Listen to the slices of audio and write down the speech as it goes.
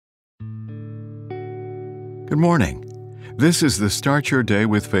Good morning. This is the Start Your Day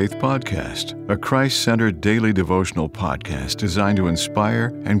with Faith podcast, a Christ-centered daily devotional podcast designed to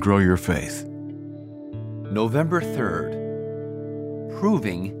inspire and grow your faith. November 3rd,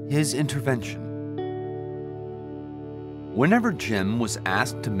 Proving His Intervention. Whenever Jim was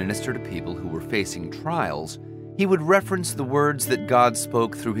asked to minister to people who were facing trials, he would reference the words that God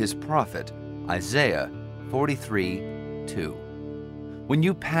spoke through his prophet, Isaiah 43:2. When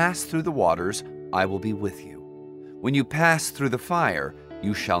you pass through the waters, I will be with you. When you pass through the fire,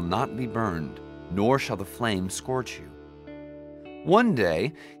 you shall not be burned, nor shall the flame scorch you. One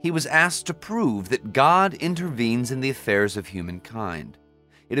day, he was asked to prove that God intervenes in the affairs of humankind.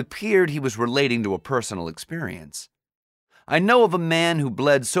 It appeared he was relating to a personal experience. I know of a man who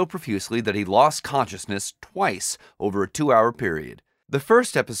bled so profusely that he lost consciousness twice over a 2-hour period. The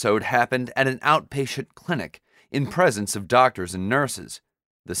first episode happened at an outpatient clinic in presence of doctors and nurses.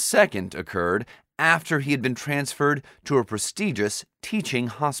 The second occurred after he had been transferred to a prestigious teaching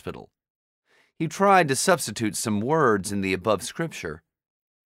hospital. He tried to substitute some words in the above scripture.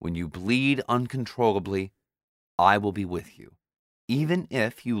 When you bleed uncontrollably, I will be with you, even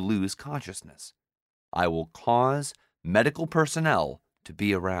if you lose consciousness. I will cause medical personnel to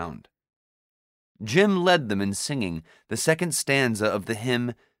be around. Jim led them in singing the second stanza of the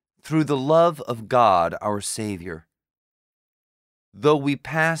hymn, Through the Love of God Our Savior. Though we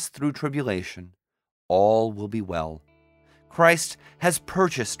pass through tribulation, all will be well. Christ has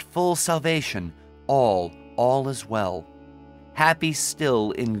purchased full salvation, all is well. Happy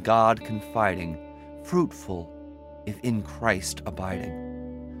still in God confiding, fruitful if in Christ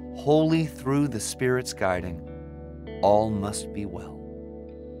abiding. Holy through the Spirit's guiding, all must be well.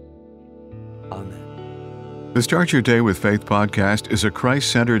 Amen. The Start Your Day with Faith podcast is a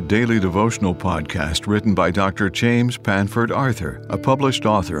Christ-centered daily devotional podcast written by Dr. James Panford Arthur, a published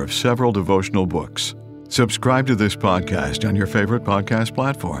author of several devotional books. Subscribe to this podcast on your favorite podcast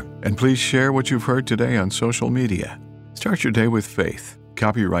platform, and please share what you've heard today on social media. Start your day with faith.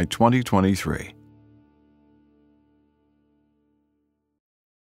 Copyright 2023.